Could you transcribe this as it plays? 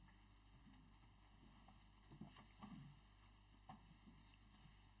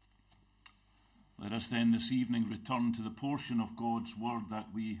us then this evening return to the portion of God's Word that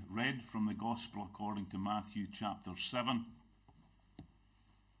we read from the Gospel according to Matthew chapter 7.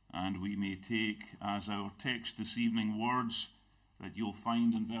 And we may take as our text this evening words that you'll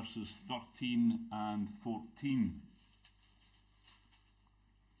find in verses 13 and 14.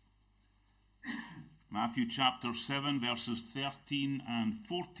 Matthew chapter 7, verses 13 and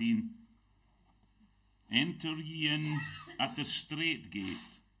 14. Enter ye in at the strait gate,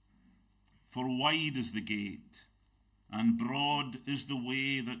 for wide is the gate, and broad is the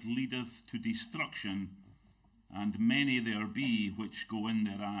way that leadeth to destruction, and many there be which go in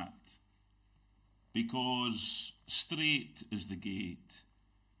thereat. Because strait is the gate,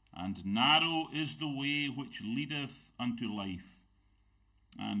 and narrow is the way which leadeth unto life,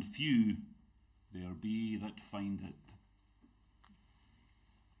 and few there be that find it.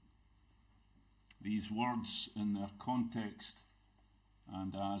 These words in their context,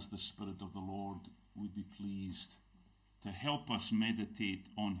 and as the Spirit of the Lord would be pleased to help us meditate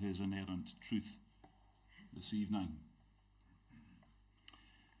on his inerrant truth this evening.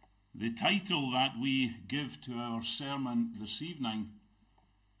 The title that we give to our sermon this evening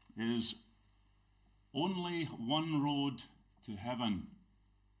is Only One Road to Heaven.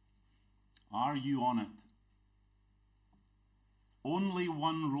 Are you on it? Only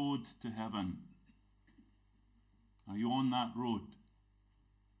one road to heaven. Are you on that road?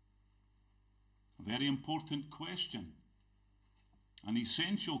 A very important question, an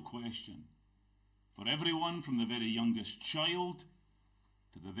essential question for everyone from the very youngest child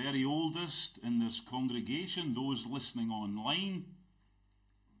to the very oldest in this congregation, those listening online.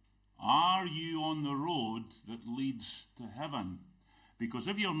 Are you on the road that leads to heaven? Because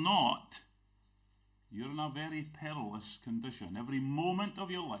if you're not, you're in a very perilous condition. Every moment of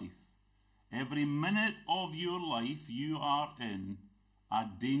your life, every minute of your life, you are in a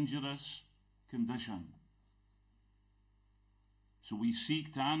dangerous condition. So we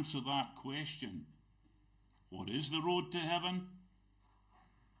seek to answer that question. What is the road to heaven?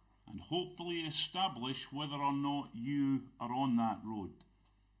 And hopefully establish whether or not you are on that road.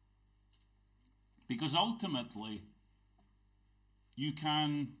 Because ultimately, you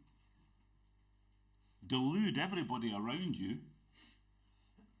can delude everybody around you.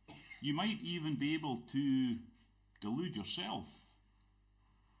 You might even be able to delude yourself.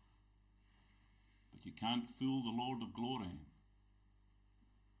 But you can't fool the Lord of glory,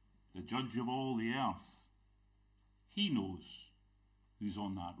 the judge of all the earth. He knows who's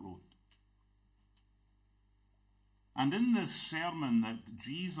on that road. And in this sermon that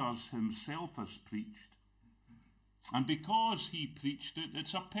Jesus himself has preached, and because he preached it,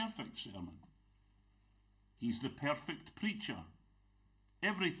 it's a perfect sermon. He's the perfect preacher.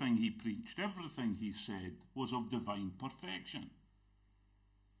 Everything he preached, everything he said was of divine perfection.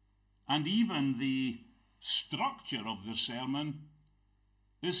 And even the structure of the sermon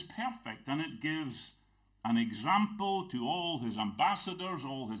is perfect, and it gives an example to all his ambassadors,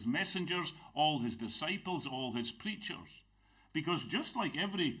 all his messengers, all his disciples, all his preachers. Because just like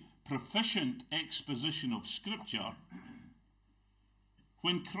every proficient exposition of Scripture,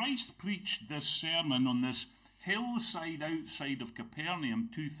 when Christ preached this sermon on this hillside outside of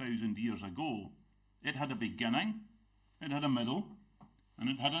Capernaum 2,000 years ago, it had a beginning, it had a middle, and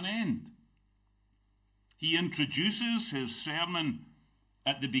it had an end. He introduces his sermon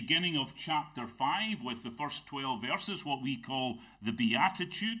at the beginning of chapter 5 with the first 12 verses, what we call the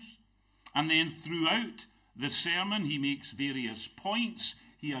Beatitudes. And then throughout the sermon, he makes various points.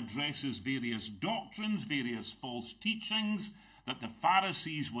 He addresses various doctrines, various false teachings that the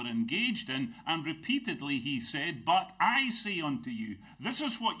Pharisees were engaged in. And repeatedly he said, but I say unto you, this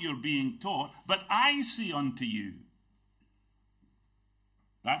is what you're being taught, but I say unto you.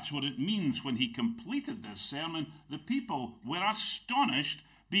 That's what it means when he completed this sermon. The people were astonished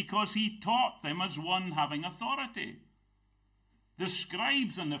because he taught them as one having authority. The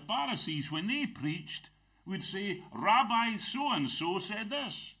scribes and the Pharisees, when they preached, would say, Rabbi so-and-so said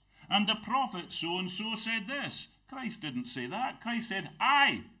this, and the prophet so-and-so said this. Christ didn't say that. Christ said,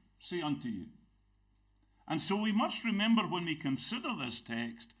 I say unto you. And so we must remember when we consider this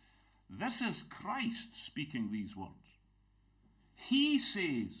text, this is Christ speaking these words. He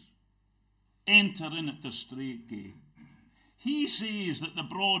says, enter in at the strait gate. He says that the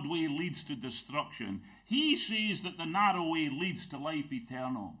broad way leads to destruction. He says that the narrow way leads to life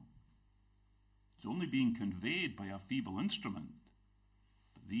eternal. It's only being conveyed by a feeble instrument.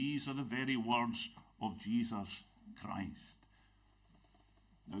 But these are the very words of Jesus Christ.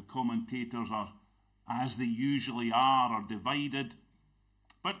 Now, commentators are, as they usually are divided.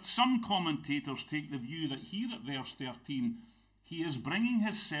 But some commentators take the view that here at verse 13, he is bringing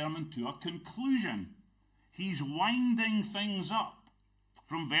his sermon to a conclusion. He's winding things up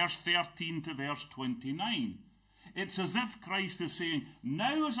from verse 13 to verse 29. It's as if Christ is saying,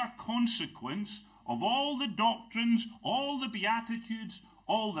 now as a consequence of all the doctrines, all the beatitudes,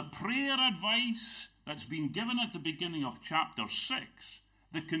 all the prayer advice that's been given at the beginning of chapter 6,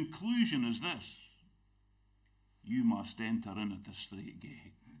 the conclusion is this: you must enter in at the straight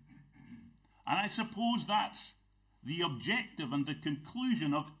gate. And I suppose that's the objective and the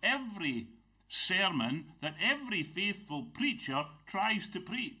conclusion of every sermon that every faithful preacher tries to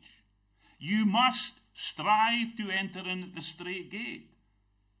preach. You must strive to enter in at the straight gate.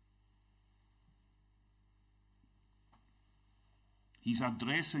 He's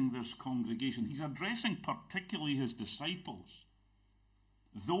addressing this congregation. He's addressing particularly his disciples,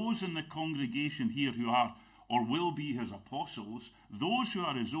 those in the congregation here who are or will be his apostles, those who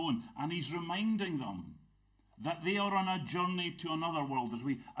are his own, and he's reminding them that they are on a journey to another world,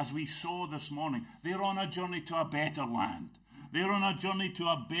 as we saw this morning. They're on a journey to a better land. They're on a journey to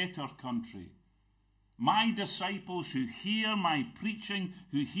a better country. My disciples who hear my preaching,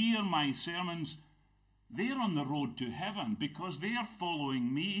 who hear my sermons, they're on the road to heaven because they're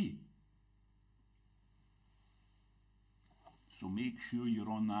following me. So make sure you're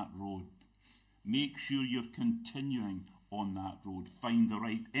on that road. Make sure you're continuing on that road. Find the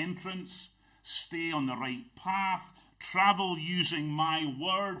right entrance. Stay on the right path. Travel using my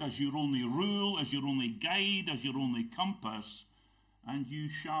word as your only rule, as your only guide, as your only compass, and you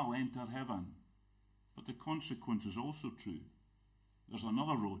shall enter heaven. But the consequence is also true. There's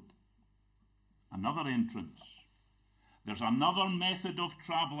another road, another entrance. There's another method of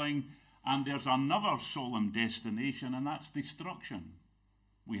traveling, and there's another solemn destination, and that's destruction.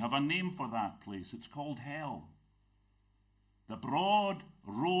 We have a name for that place. It's called hell. The broad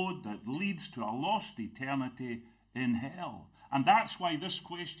road that leads to a lost eternity in hell. And that's why this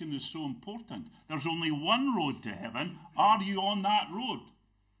question is so important. There's only one road to heaven. Are you on that road?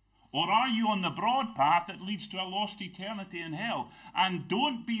 Or are you on the broad path that leads to a lost eternity in hell? And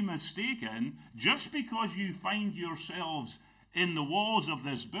don't be mistaken, just because you find yourselves in the walls of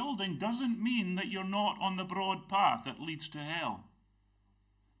this building doesn't mean that you're not on the broad path that leads to hell.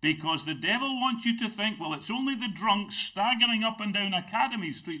 Because the devil wants you to think, well, it's only the drunks staggering up and down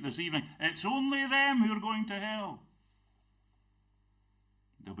Academy Street this evening. It's only them who are going to hell.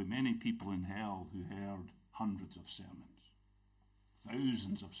 There'll be many people in hell who heard hundreds of sermons,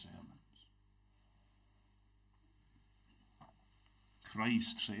 thousands of sermons.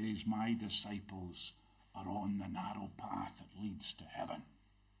 Christ says, my disciples are on the narrow path that leads to heaven.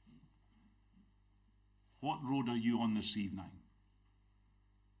 What road are you on this evening?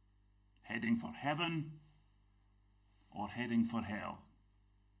 Heading for heaven or heading for hell?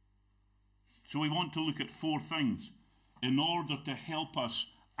 So we want to look at four things in order to help us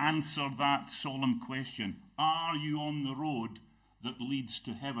answer that solemn question. Are you on the road that leads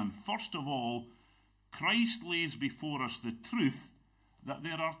to heaven? First of all, Christ lays before us the truth that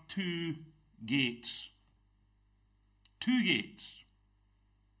there are two gates. Two gates.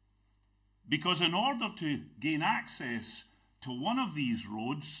 Because in order to gain access to one of these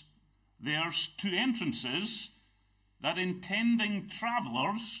roads, there's two entrances that intending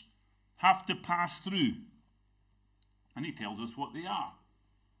travellers have to pass through. And he tells us what they are.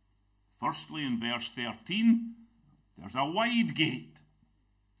 Firstly, in verse 13, there's a wide gate.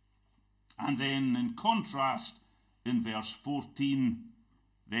 And then, in contrast, in verse 14,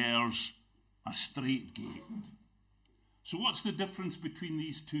 there's a straight gate. So what's the difference between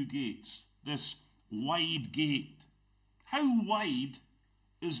these two gates? This wide gate. How wide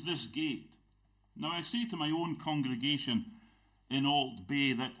is this gate? Now, I say to my own congregation in Alt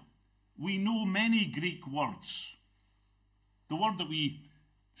Bay that we know many Greek words. The word that we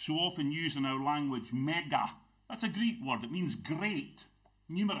so often use in our language, mega, that's a Greek word. It means great,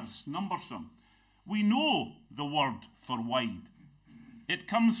 numerous, numbersome. We know the word for wide. It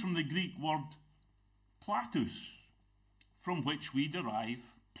comes from the Greek word platus, from which we derive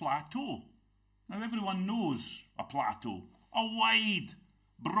plateau. Now, everyone knows a plateau, a wide,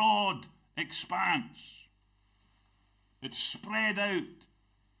 broad expanse. It's spread out.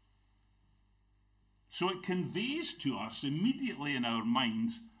 So it conveys to us immediately in our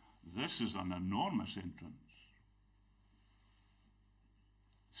minds, this is an enormous entrance.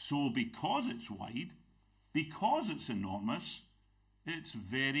 So because it's wide, because it's enormous, it's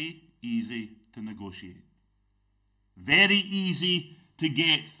very easy to negotiate. Very easy to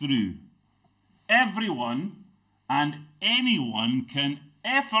get through. Everyone and anyone can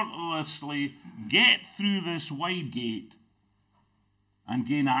effortlessly get through this wide gate and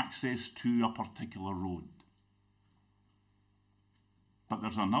gain access to a particular road. But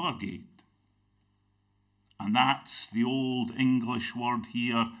there's another gate. And that's the old English word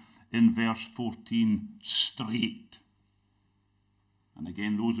here in verse 14, straight. And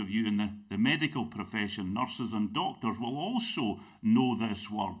again, those of you in the medical profession, nurses and doctors, will also know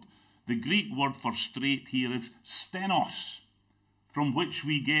this word. The Greek word for straight here is stenos, from which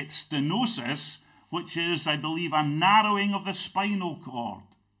we get stenosis, which is, I believe, a narrowing of the spinal cord.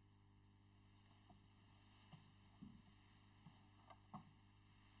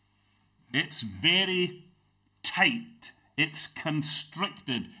 It's very tight. It's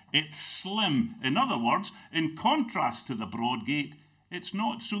constricted. It's slim. In other words, in contrast to the broad gate, it's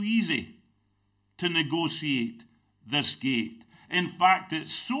not so easy to negotiate this gate. In fact,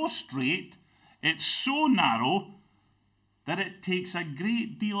 it's so straight, it's so narrow, that it takes a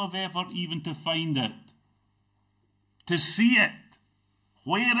great deal of effort even to find it, to see it.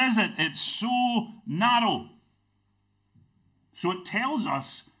 Where is it? It's so narrow. So it tells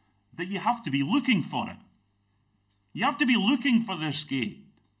us that you have to be looking for it. You have to be looking for this gate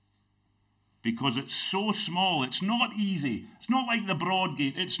because it's so small. It's not easy. It's not like the broad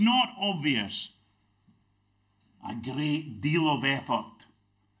gate. It's not obvious. A great deal of effort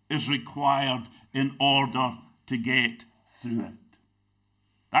is required in order to get through it.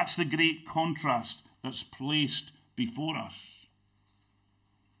 That's the great contrast that's placed before us.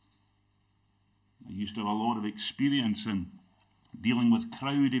 I used to have a lot of experience in dealing with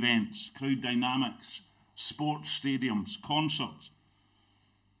crowd events, crowd dynamics, sports stadiums, concerts.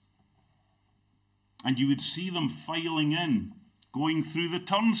 And you would see them filing in, going through the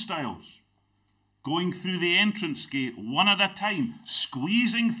turnstiles, going through the entrance gate one at a time,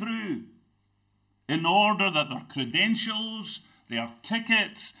 squeezing through in order that their credentials, their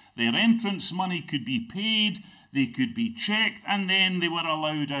tickets, their entrance money could be paid, they could be checked, and then they were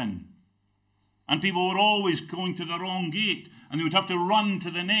allowed in. And people were always going to the wrong gate, and they would have to run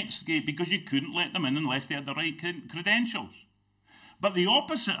to the next gate because you couldn't let them in unless they had the right credentials. But the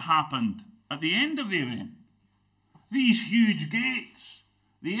opposite happened at the end of the event. These huge gates,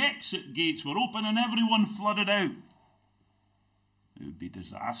 the exit gates were open and everyone flooded out. It would be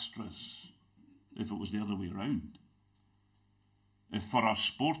disastrous if it was the other way around. If for a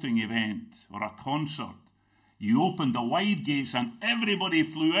sporting event or a concert, you opened the wide gates and everybody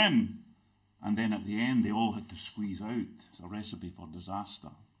flew in, and then at the end, they all had to squeeze out. It's a recipe for disaster.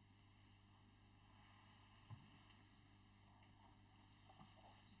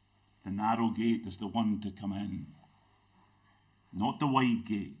 The narrow gate is the one to come in, not the wide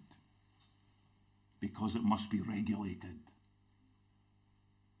gate, because it must be regulated.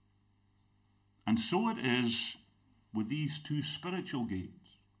 And so it is with these two spiritual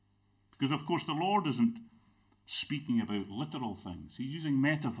gates. Because, of course, the Lord isn't speaking about literal things. He's using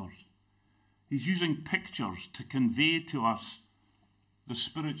metaphors. He's using pictures to convey to us the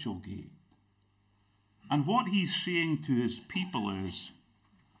spiritual gate. And what he's saying to his people is,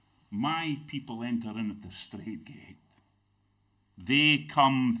 my people enter in at the straight gate. They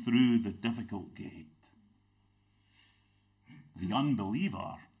come through the difficult gate. The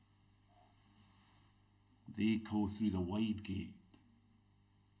unbeliever, they go through the wide gate.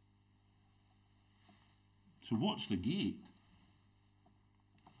 So what's the gate?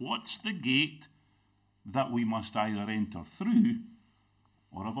 What's the gate that we must either enter through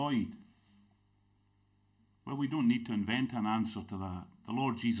or avoid? Well, we don't need to invent an answer to that. The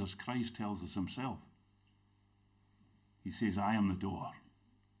Lord Jesus Christ tells us himself. He says, I am the door.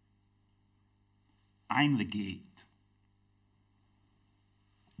 I'm the gate.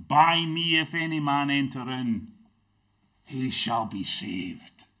 By me, if any man enter in, he shall be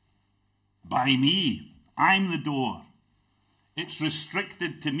saved. By me, I'm the door. It's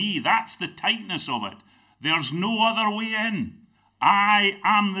restricted to me. That's the tightness of it. There's no other way in. I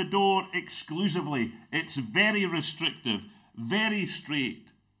am the door exclusively. It's very restrictive, very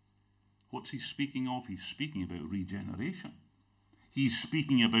straight. What's he speaking of? He's speaking about regeneration. He's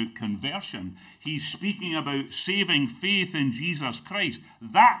speaking about conversion. He's speaking about saving faith in Jesus Christ.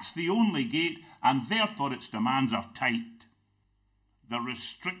 That's the only gate, and therefore its demands are tight. They're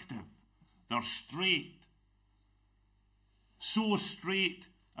restrictive. They're straight. So straight,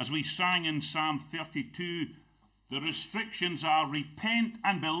 as we sang in Psalm 32, the restrictions are repent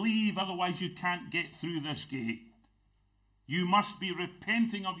and believe, otherwise you can't get through this gate. You must be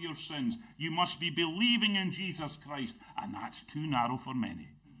repenting of your sins. You must be believing in Jesus Christ, and that's too narrow for many.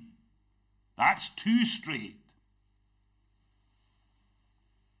 That's too straight.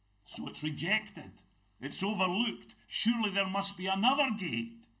 So it's rejected. It's overlooked. Surely there must be another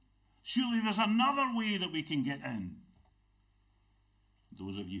gate. Surely there's another way that we can get in.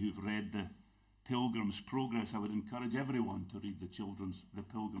 Those of you who've read the Pilgrim's Progress. I would encourage everyone to read the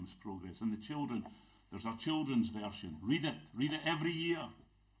Pilgrim's Progress. And the children, there's a children's version. Read it every year.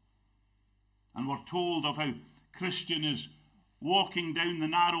 And we're told of how Christian is walking down the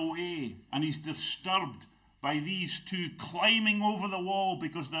narrow way, and he's disturbed by these two climbing over the wall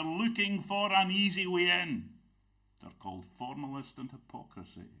because they're looking for an easy way in. They're called formalist and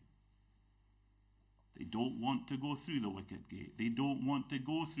hypocrisy. They don't want to go through the wicket gate. They don't want to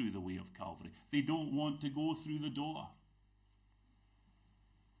go through the way of Calvary. They don't want to go through the door.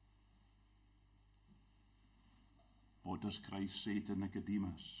 What does Christ say to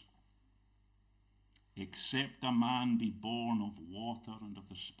Nicodemus? Except a man be born of water and of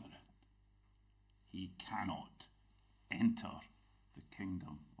the Spirit, he cannot enter the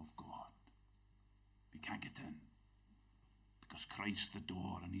kingdom of God. He can't get in because Christ's the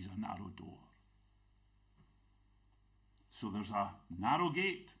door and he's a narrow door. So there's a narrow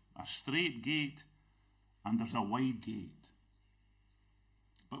gate, a straight gate, and there's a wide gate.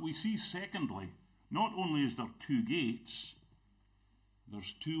 But we see, secondly, not only is there two gates,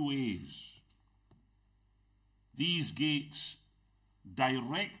 there's two ways. These gates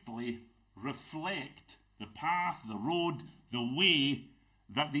directly reflect the path, the road, the way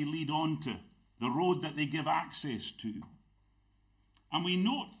that they lead on to, the road that they give access to. And we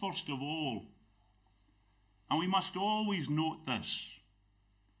note, first of all, and we must always note this,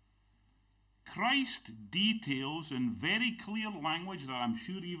 Christ details in very clear language that I'm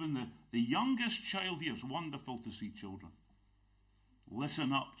sure even the youngest child here, is wonderful to see children.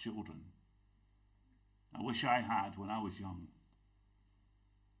 Listen up, children. I wish I had when I was young.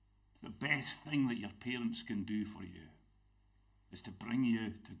 It's the best thing that your parents can do for you is to bring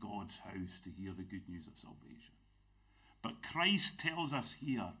you to God's house to hear the good news of salvation. But Christ tells us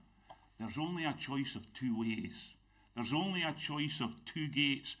here there's only a choice of two ways. There's only a choice of two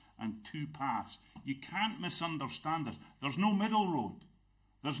gates and two paths. You can't misunderstand this. There's no middle road.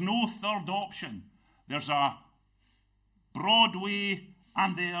 There's no third option. There's a broad way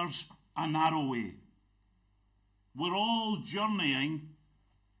and there's a narrow way. We're all journeying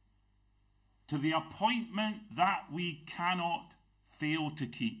to the appointment that we cannot fail to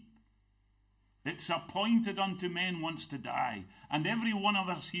keep. It's appointed unto men once to die, and every one of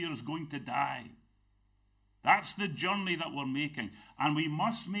us here is going to die. That's the journey that we're making, and we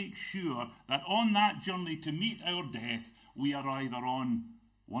must make sure that on that journey to meet our death, we are either on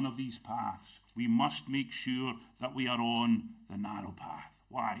one of these paths. We must make sure that we are on the narrow path.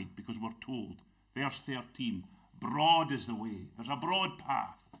 Why? Because we're told, verse 13, broad is the way. There's a broad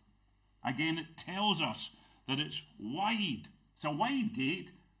path. Again, it tells us that it's wide. It's a wide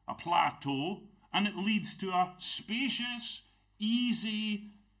gate, a plateau, and it leads to a spacious, easy,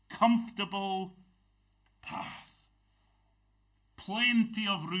 comfortable path. Plenty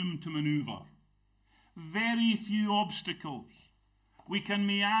of room to maneuver. Very few obstacles. We can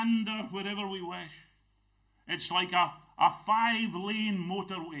meander wherever we wish. It's like a 5-lane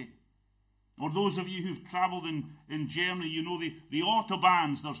motorway. Or those of you who've travelled in Germany, you know the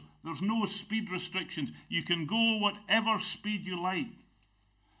autobahns, there's no speed restrictions. You can go whatever speed you like.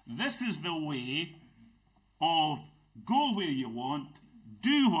 This is the way of go where you want,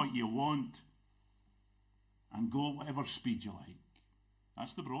 do what you want, and go whatever speed you like.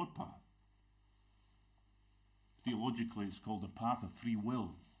 That's the broad path. Theologically, it's called the path of free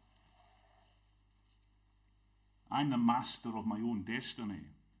will. I'm the master of my own destiny.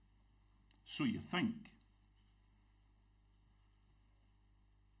 So you think.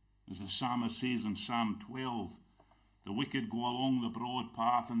 As the psalmist says in Psalm 12, the wicked go along the broad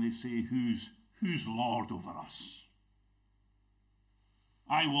path and they say, who's Lord over us?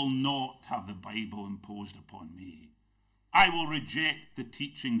 I will not have the Bible imposed upon me. I will reject the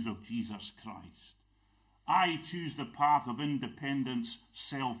teachings of Jesus Christ. I choose the path of independence,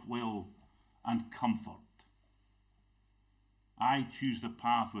 self-will, and comfort. I choose the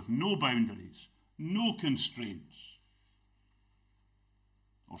path with no boundaries, no constraints.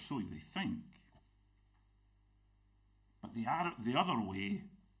 Or so they think. But the other way,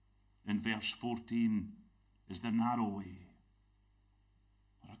 in verse 14, is the narrow way.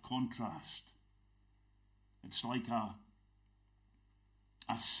 Or a contrast. It's like a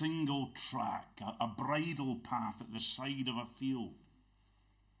single track, a bridle path at the side of a field.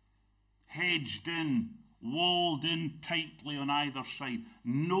 Hedged in, walled in tightly on either side.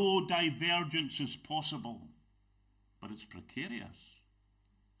 No divergence is possible. But it's precarious.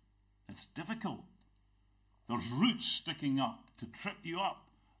 It's difficult. There's roots sticking up to trip you up.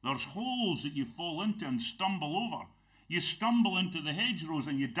 There's holes that you fall into and stumble over. You stumble into the hedgerows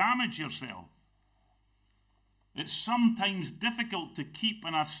and you damage yourself. It's sometimes difficult to keep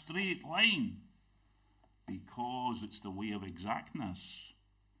in a straight line. Because it's the way of exactness.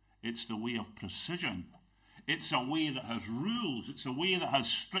 It's the way of precision. It's a way that has rules. It's a way that has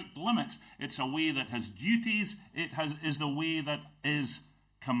strict limits. It's a way that has duties. Is the way that is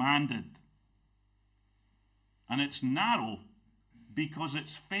commanded. And it's narrow because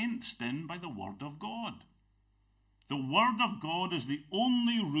it's fenced in by the Word of God. The Word of God is the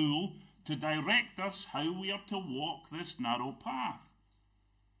only rule to direct us how we are to walk this narrow path.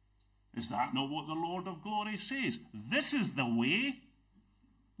 Is that not what the Lord of glory says? This is the way,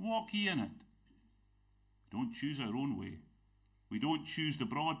 walk ye in it. We don't choose our own way. We don't choose the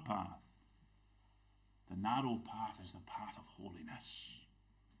broad path. The narrow path is the path of holiness,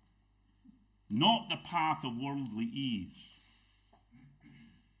 not the path of worldly ease.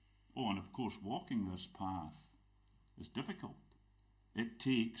 Oh, and of course, walking this path is difficult. It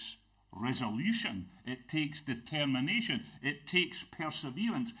takes resolution. It takes determination. It takes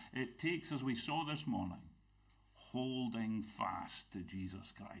perseverance. It takes, as we saw this morning, holding fast to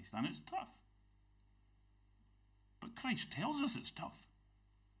Jesus Christ. And it's tough. But Christ tells us it's tough.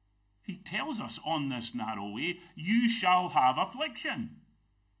 He tells us on this narrow way, you shall have affliction.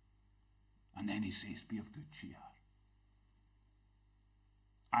 And then he says, be of good cheer.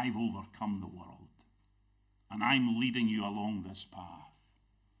 I've overcome the world. And I'm leading you along this path.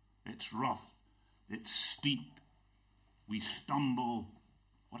 It's rough. It's steep. We stumble.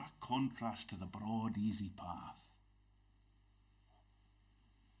 What a contrast to the broad, easy path.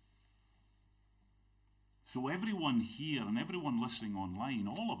 So everyone here and everyone listening online,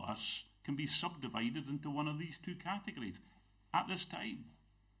 all of us can be subdivided into one of these two categories at this time.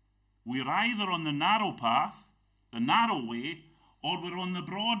 We're either on the narrow path, the narrow way, or we're on the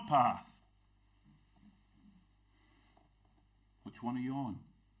broad path. Which one are you on?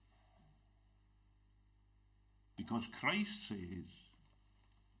 Because Christ says,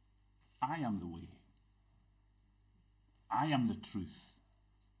 I am the way. I am the truth.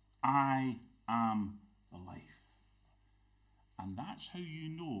 I am the life. And that's how you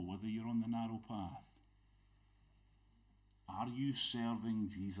know whether you're on the narrow path. Are you serving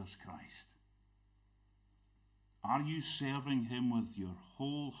Jesus Christ? Are you serving him with your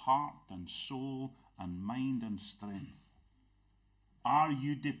whole heart and soul and mind and strength? Are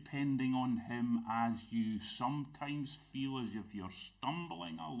you depending on him as you sometimes feel as if you're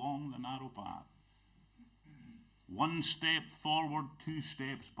stumbling along the narrow path? One step forward, two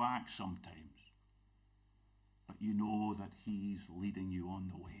steps back sometimes. But you know that he's leading you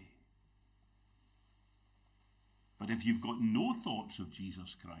on the way. But if you've got no thoughts of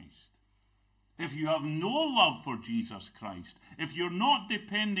Jesus Christ, if you have no love for Jesus Christ, if you're not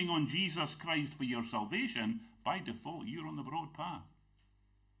depending on Jesus Christ for your salvation, by default, you're on the broad path.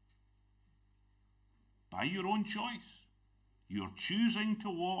 By your own choice, you're choosing to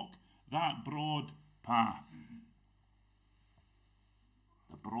walk that broad path.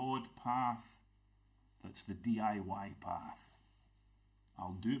 The broad path that's the DIY path.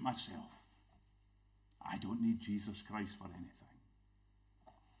 I'll do it myself. I don't need Jesus Christ for anything.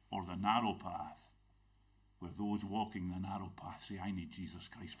 Or the narrow path, where those walking the narrow path say, I need Jesus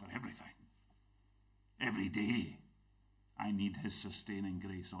Christ for everything. Every day, I need his sustaining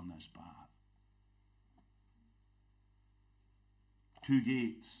grace on this path. Two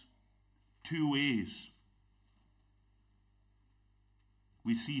gates, two ways.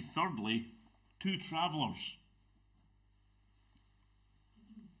 We see, thirdly, two travelers.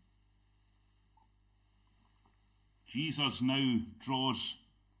 Jesus now draws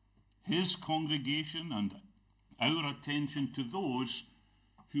his congregation and our attention to those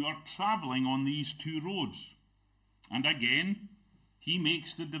who are traveling on these two roads. And again, he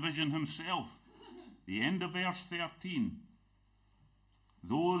makes the division himself. The end of verse 13.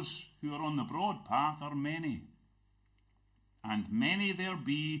 Those who are on the broad path are many, and many there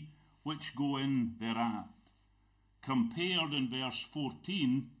be which go in thereat. Compared in verse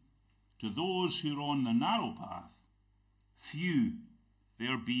 14 to those who are on the narrow path, few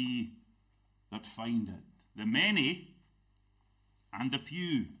there be that find it. The many and the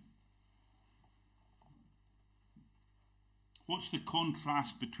few. What's the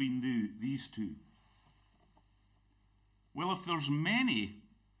contrast between these two? Well, if there's many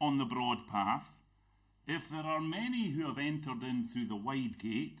on the broad path, if there are many who have entered in through the wide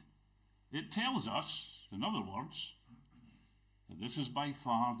gate, it tells us, in other words, that this is by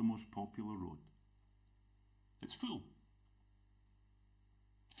far the most popular road. It's full.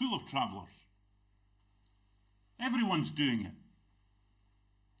 Full of travellers. Everyone's doing it.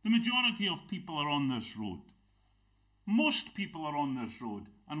 The majority of people are on this road. Most people are on this road.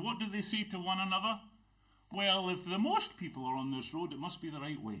 And what do they say to one another? Well, if the most people are on this road, it must be the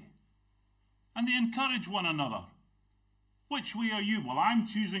right way. And they encourage one another. Which way are you? Well, I'm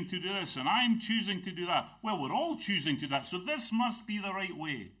choosing to do this, and I'm choosing to do that. Well, we're all choosing to do that, so this must be the right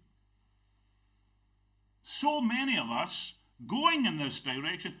way. So many of us going in this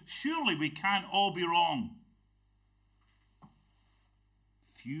direction, surely we can't all be wrong.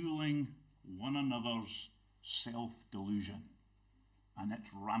 Fueling one another's self-delusion, and it's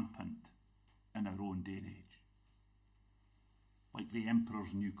rampant in our own day and age. Like the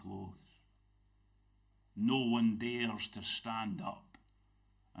emperor's new clothes. No one dares to stand up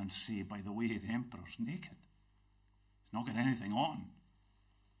and say, by the way, the emperor's naked. He's not got anything on.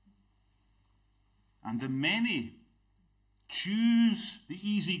 And the many choose the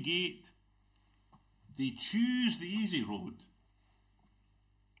easy gate. They choose the easy road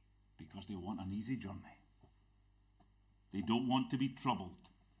because they want an easy journey. They don't want to be troubled.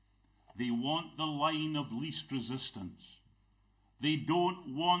 They want the line of least resistance. They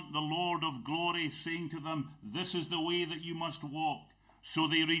don't want the Lord of glory saying to them, this is the way that you must walk. So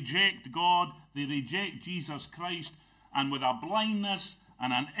they reject God, they reject Jesus Christ, and with a blindness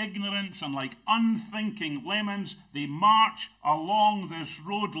and an ignorance and like unthinking lemons, they march along this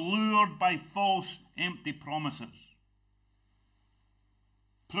road lured by false, empty promises.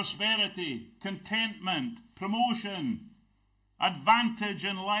 Prosperity, contentment, promotion, advantage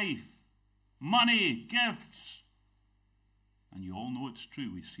in life, money, gifts. And you all know it's true.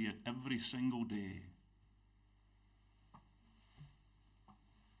 We see it every single day.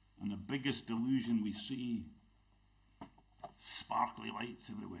 And the biggest delusion we see, sparkly lights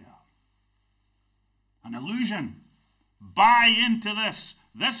everywhere. An illusion. Buy into this.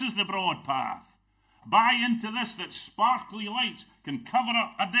 This is the broad path. Buy into this, that sparkly lights can cover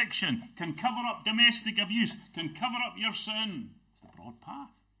up addiction, can cover up domestic abuse, can cover up your sin. It's the broad path.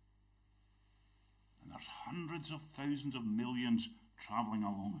 And there's hundreds of thousands of millions travelling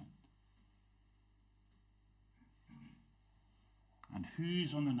along it. And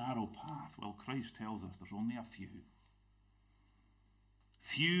who's on the narrow path? Well, Christ tells us there's only a few.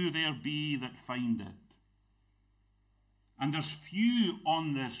 Few there be that find it. And there's few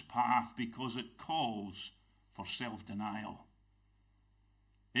on this path because it calls for self-denial.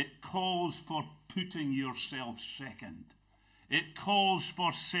 It calls for putting yourself second. It calls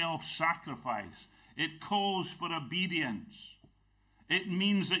for self-sacrifice. It calls for obedience. It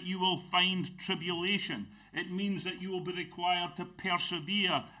means that you will find tribulation. It means that you will be required to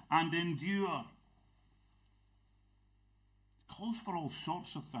persevere and endure. It calls for all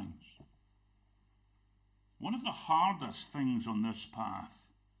sorts of things. One of the hardest things on this path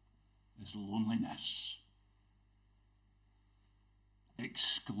is loneliness,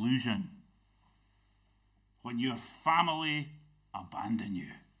 exclusion, when your family abandon you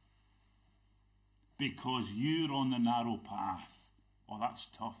because you're on the narrow path. Oh, that's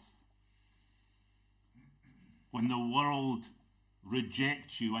tough. When the world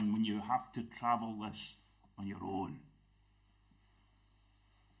rejects you and when you have to travel this on your own.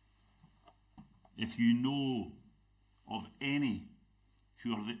 If you know of any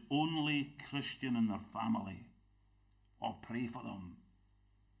who are the only Christian in their family, or pray for them.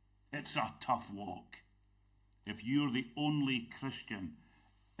 It's a tough walk. If you're the only Christian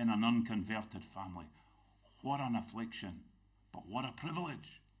in an unconverted family, what an affliction, but what a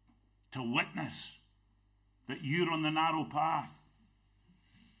privilege to witness that you're on the narrow path.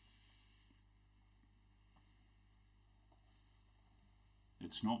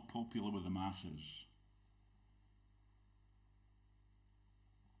 It's not popular with the masses.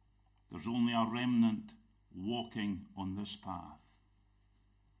 There's only a remnant walking on this path.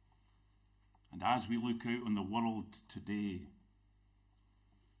 And as we look out on the world today,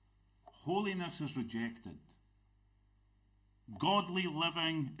 holiness is rejected. Godly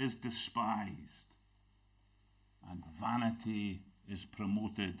living is despised. And vanity is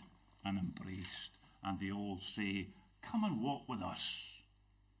promoted and embraced. And they all say, come and walk with us.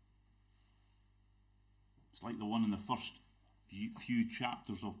 It's like the one in the first few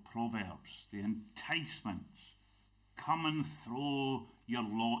chapters of Proverbs, the enticements. Come and throw your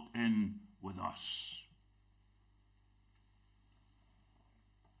lot in with us.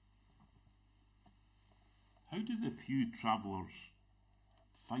 How do the few travellers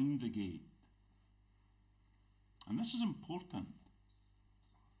find the gate? And this is important.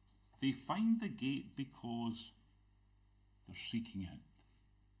 They find the gate because they're seeking it.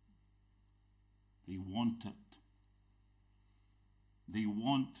 They want it. They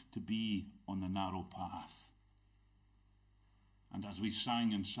want to be on the narrow path. And as we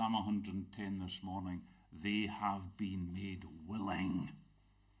sang in Psalm 110 this morning, they have been made willing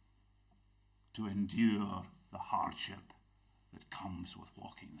to endure the hardship that comes with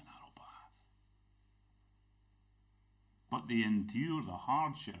walking the narrow path. but they endure the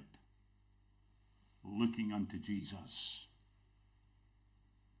hardship looking unto Jesus,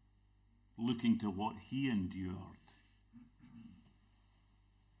 looking to what he endured,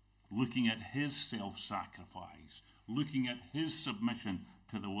 looking at his self-sacrifice, looking at his submission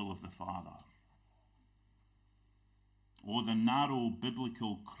to the will of the Father. Oh, the narrow,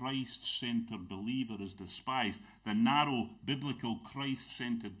 biblical, Christ-centered believer is despised. The narrow, biblical,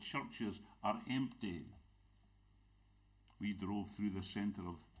 Christ-centered churches are empty. We drove through the centre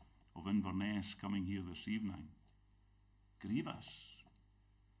of Inverness coming here this evening. Grievous.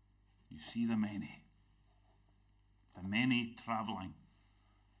 You see the many travelling,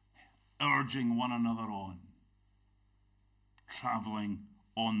 urging one another on, travelling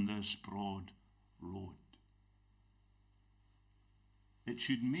on this broad road. It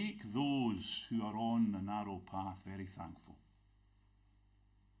should make those who are on the narrow path very thankful.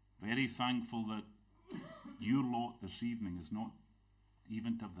 Very thankful that your lot this evening is not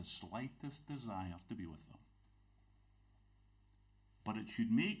even to have the slightest desire to be with them. But it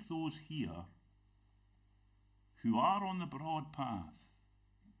should make those here who are on the broad path,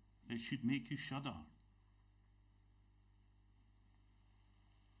 it should make you shudder.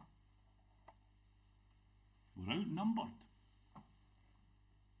 We're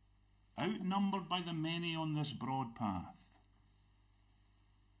outnumbered by the many on this broad path.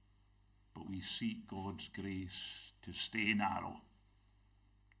 But we seek God's grace to stay narrow,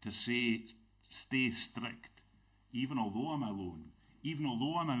 to stay strict, even although I'm alone, even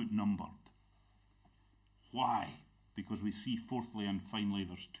although I'm outnumbered. Why? Because we see, fourthly and finally,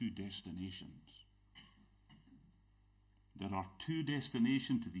 there's two destinations. There are two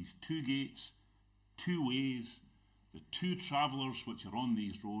destinations to these two gates, two ways. The two travellers which are on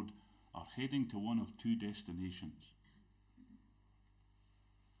these roads are heading to one of two destinations.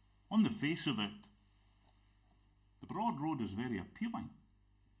 On the face of it, the broad road is very appealing.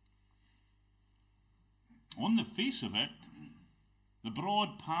 On the face of it, the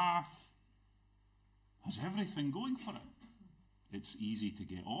broad path has everything going for it. It's easy to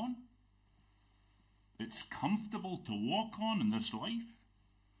get on. It's comfortable to walk on in this life.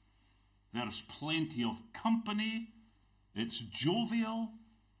 There's plenty of company. It's jovial.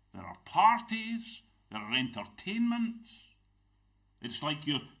 There are parties. There are entertainments. It's like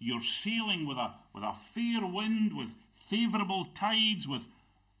you're sailing with a fair wind, with favourable tides, with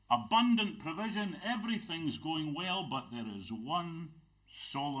abundant provision. Everything's going well, but there is one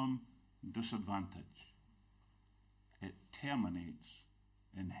solemn disadvantage. It terminates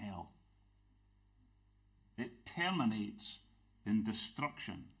in hell. It terminates in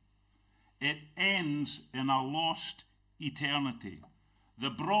destruction. It ends in a lost eternity.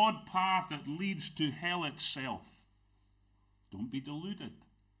 The broad path that leads to hell itself. Don't be deluded.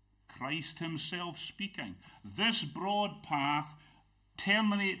 Christ himself speaking. This broad path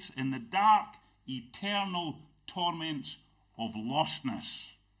terminates in the dark, eternal torments of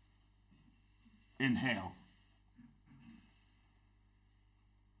lostness in hell.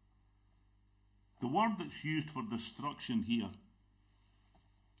 The word that's used for destruction here,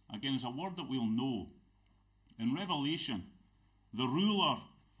 again, is a word that we'll know. In Revelation, the ruler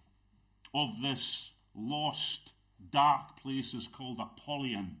of this lost, dark place is called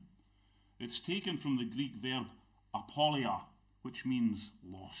Apollyon. It's taken from the Greek verb apolia, which means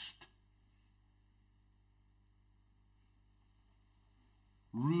lost.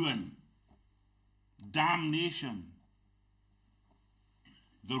 Ruin, damnation.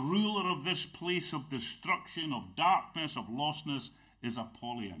 The ruler of this place of destruction, of darkness, of lostness is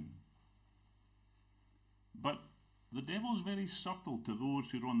Apollyon. But the devil's very subtle to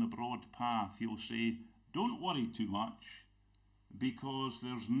those who are on the broad path. He'll say, don't worry too much, because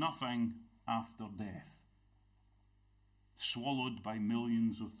there's nothing after death. Swallowed by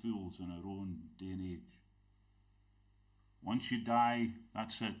millions of fools in our own day and age. Once you die,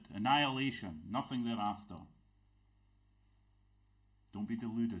 that's it. Annihilation, nothing thereafter. Don't be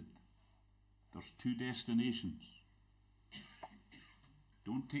deluded. There's two destinations.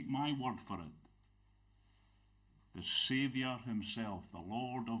 Don't take my word for it. The Saviour himself, the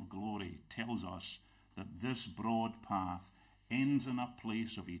Lord of glory, tells us that this broad path ends in a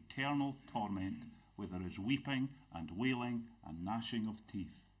place of eternal torment where there is weeping and wailing and gnashing of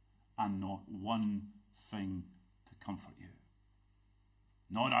teeth and not one thing to comfort you.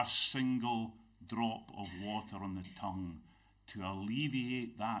 Not a single drop of water on the tongue to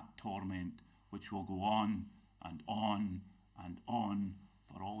alleviate that torment which will go on and on and on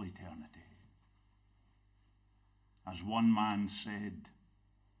for all eternity. As one man said,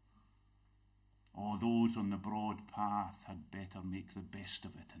 oh, those on the broad path had better make the best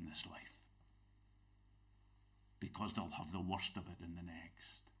of it in this life. because they'll have the worst of it in the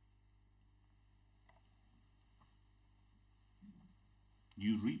next.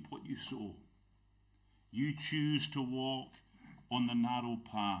 You reap what you sow. You choose to walk on the narrow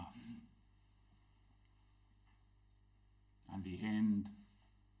path. And the end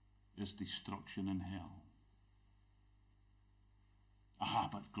is destruction in hell.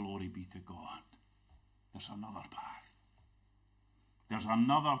 But glory be to God. There's another path. There's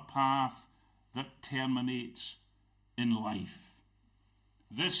another path that terminates in life.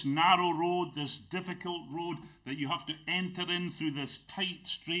 This narrow road, this difficult road that you have to enter in through this tight,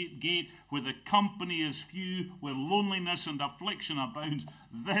 straight gate where the company is few, where loneliness and affliction abounds,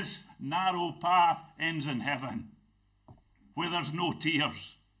 this narrow path ends in heaven, where there's no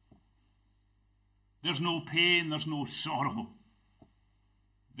tears. There's no pain, there's no sorrow.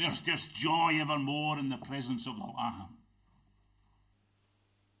 There's just joy evermore in the presence of the Lamb.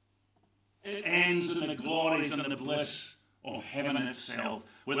 It ends in the glories and the bliss of heaven itself,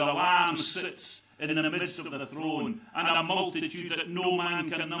 where the Lamb sits in the midst of the throne, and a multitude that no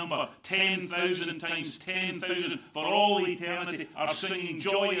man can number, 10,000 times 10,000 for all eternity, are singing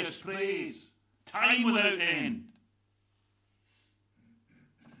joyous praise, time without end.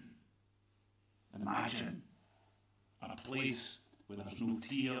 Imagine a place where there's no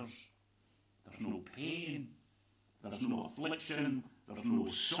tears, there's no pain, there's no affliction, there's no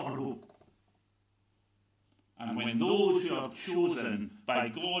sorrow. And when those who have chosen by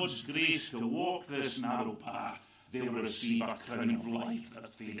God's grace to walk this narrow path, they will receive a crown of life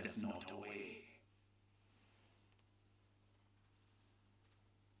that fadeth not away.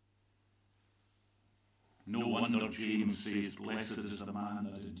 No wonder James says, blessed is the man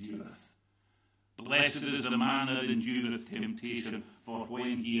that endureth. Blessed is the man that endureth temptation, for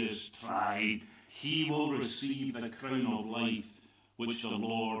when he is tried, he will receive the crown of life which the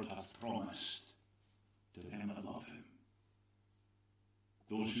Lord hath promised to them that love him.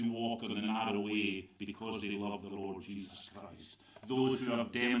 Those who walk on the narrow way because they love the Lord Jesus Christ. Those who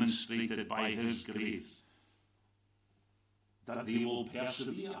have demonstrated by his grace that they will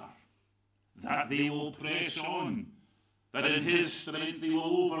persevere, that they will press on, that in his strength they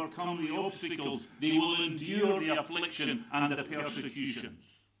will overcome the obstacles, they will endure the affliction and the persecutions.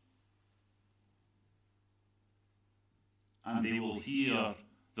 And they will hear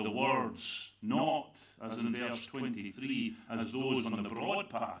the words, not, as in verse 23, as those on the broad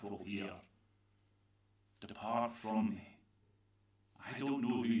path will hear, depart from me, I don't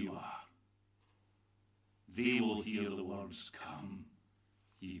know who you are. They will hear the words, come,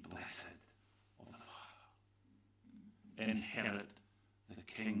 ye blessed of the Father. Inherit the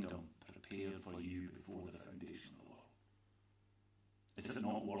kingdom prepared for you before the foundation of the world. Is it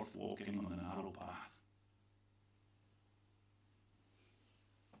not worth walking on the narrow path?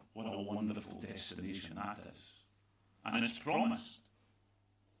 What a wonderful destination that is. And it's promised.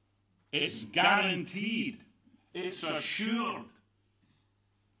 It's guaranteed. It's assured.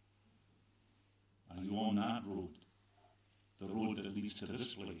 And you on that road, the road that leads to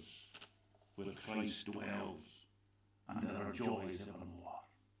this place, where Christ dwells, and there are joys evermore.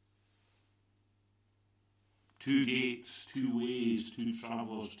 2 gates, 2 ways, 2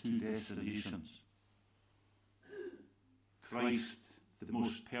 travellers, 2 destinations. Christ, the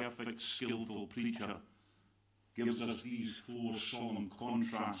most perfect, skillful preacher, gives us these 4 solemn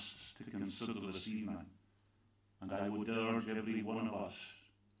contrasts to consider this evening. And I would urge every one of us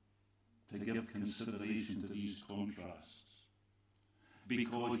to give consideration to these contrasts.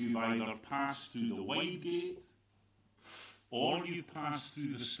 Because you've either passed through the wide gate, or you've passed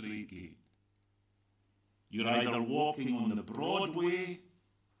through the straight gate. You're either walking on the broad way,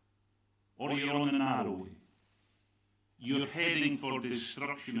 or you're on the narrow way. You're heading for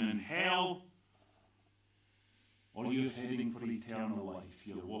destruction in hell, or you're heading for eternal life.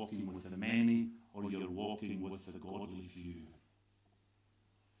 You're walking with the many, or you're walking with the godly few.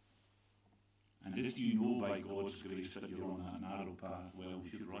 And if you know by God's grace that you're on that narrow path, well, we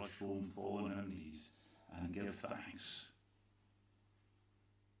should rush home, fall on our knees, and give thanks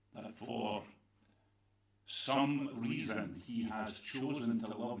that for some reason he has chosen to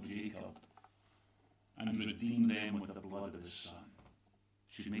love Jacob and redeem them with the blood of his Son.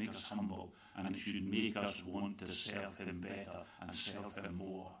 It should make us humble, and it should make us want to serve him better and serve him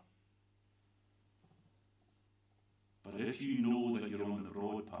more. But if you know that you're on the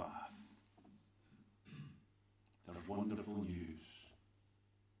broad path, there's wonderful news.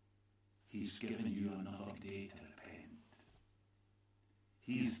 He's given you another day to repent.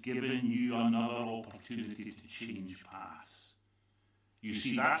 He's given you another opportunity to change paths. You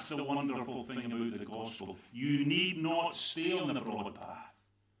see, that's the wonderful thing about the gospel. You need not stay on the broad path.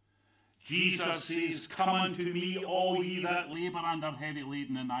 Jesus says, come unto me, all ye that labour and are heavy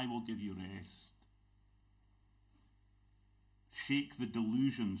laden, and I will give you rest. Shake the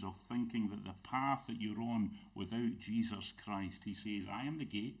delusions of thinking that the path that you're on without Jesus Christ. He says, I am the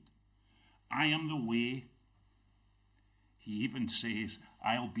gate. I am the way. He even says,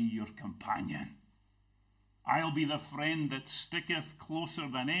 I'll be your companion. I'll be the friend that sticketh closer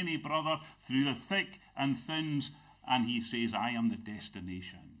than any brother through the thick and thins. And he says, I am the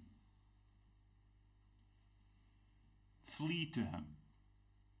destination. Flee to him.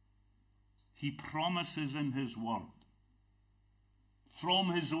 He promises in his word.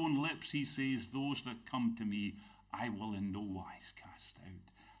 From his own lips he says, those that come to me, I will in no wise cast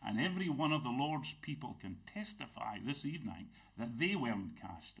out. And every one of the Lord's people can testify this evening that they weren't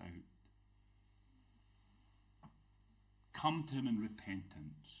cast out. Come to him in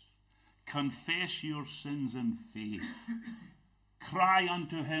repentance. Confess your sins in faith. Cry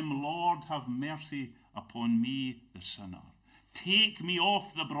unto him, Lord, have mercy upon me, the sinner. Take me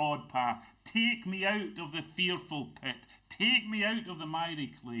off the broad path. Take me out of the fearful pit. Take me out of the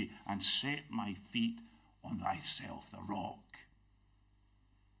miry clay and set my feet on thyself, the rock.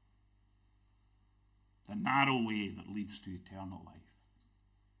 The narrow way that leads to eternal life.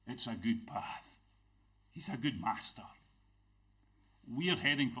 It's a good path. He's a good master. We're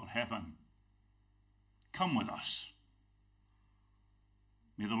heading for heaven. Come with us.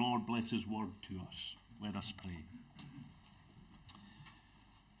 May the Lord bless his word to us. Let us pray.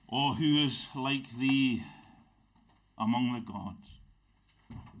 Oh, who is like thee among the gods,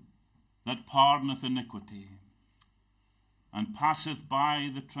 that pardoneth iniquity, and passeth by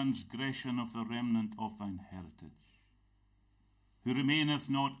the transgression of the remnant of thine heritage, who remaineth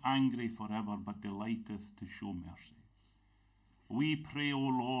not angry forever, but delighteth to show mercy. We pray, O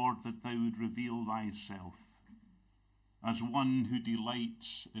Lord, that thou would reveal thyself as one who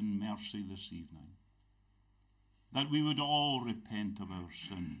delights in mercy this evening, that we would all repent of our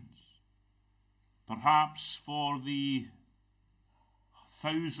sins, perhaps for the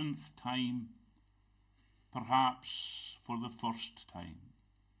 1,000th time, perhaps for the first time.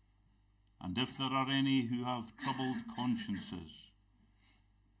 And if there are any who have troubled consciences,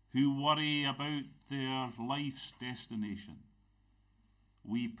 who worry about their life's destination,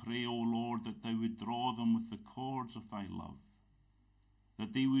 we pray, O Lord, that thou would draw them with the cords of thy love,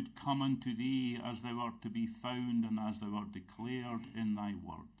 that they would come unto thee as thou art to be found and as thou art declared in thy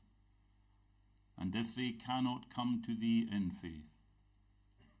word. And if they cannot come to thee in faith,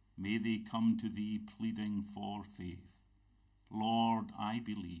 may they come to thee pleading for faith. Lord, I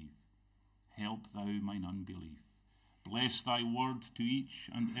believe. Help thou mine unbelief. Bless thy word to each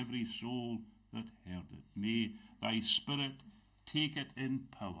and every soul that heard it. May thy Spirit take it in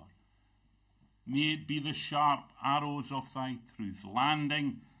power. May it be the sharp arrows of thy truth,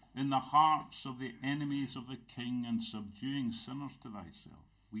 landing in the hearts of the enemies of the King and subduing sinners to thyself.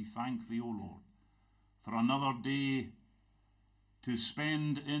 We thank thee, O Lord, for another day to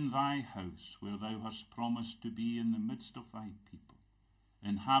spend in thy house, where thou hast promised to be in the midst of thy people.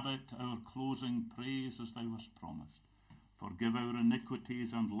 Inhabit our closing praise as thou hast promised. Forgive our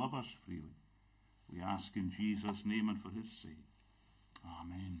iniquities and love us freely. We ask in Jesus' name and for his sake.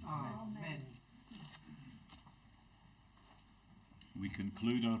 Amen. Amen. We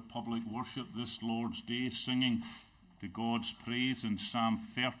conclude our public worship this Lord's Day singing to God's praise in Psalm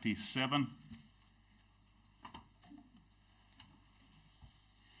 37.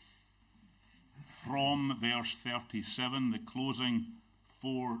 From verse 37, the closing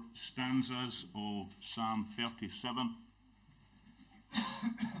 4 stanzas of Psalm 37.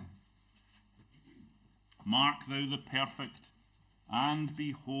 Mark thou the perfect, and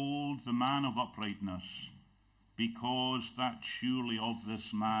behold the man of uprightness, because that surely of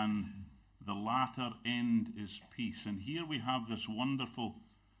this man the latter end is peace. And here we have this wonderful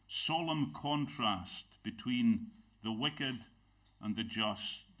solemn contrast between the wicked and the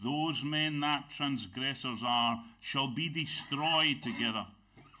just. Those men that transgressors are shall be destroyed together.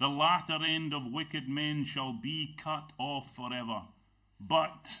 The latter end of wicked men shall be cut off forever.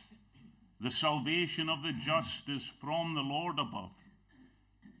 But the salvation of the just is from the Lord above.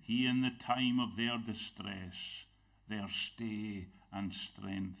 He in the time of their distress, their stay and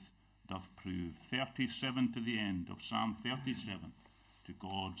strength doth prove. 37 to the end of Psalm 37, to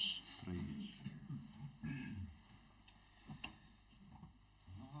God's praise.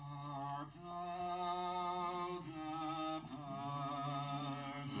 Art thou the perfect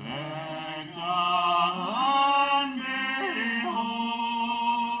and behold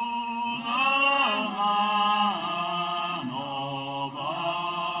the man of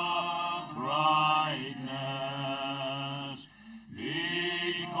uprightness,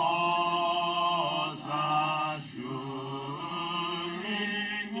 because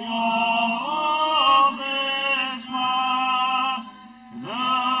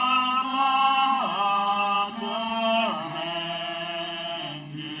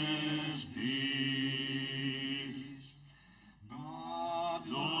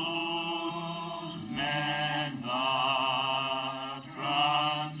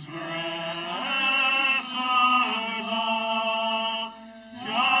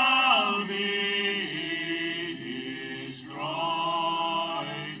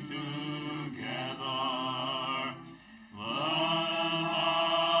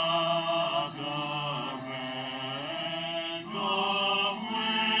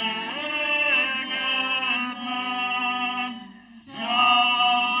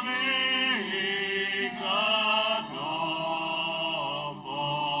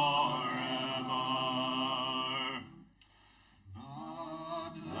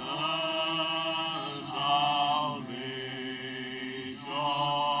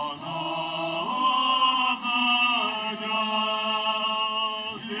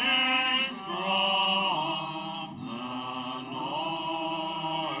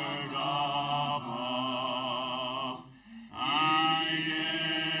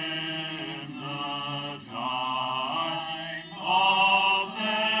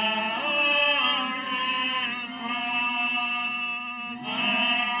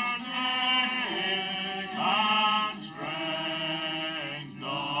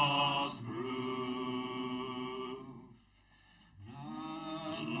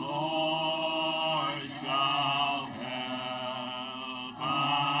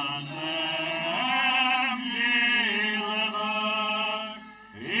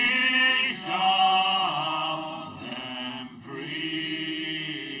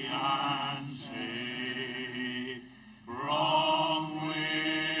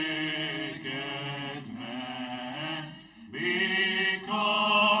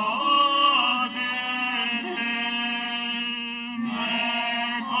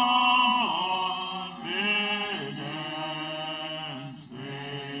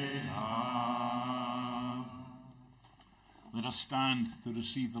us stand to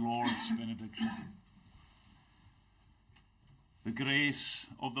receive the Lord's benediction. The grace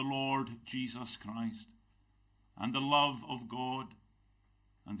of the Lord Jesus Christ, and the love of God,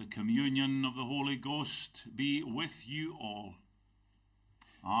 and the communion of the Holy Ghost be with you all.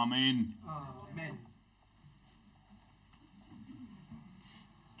 Amen. Amen.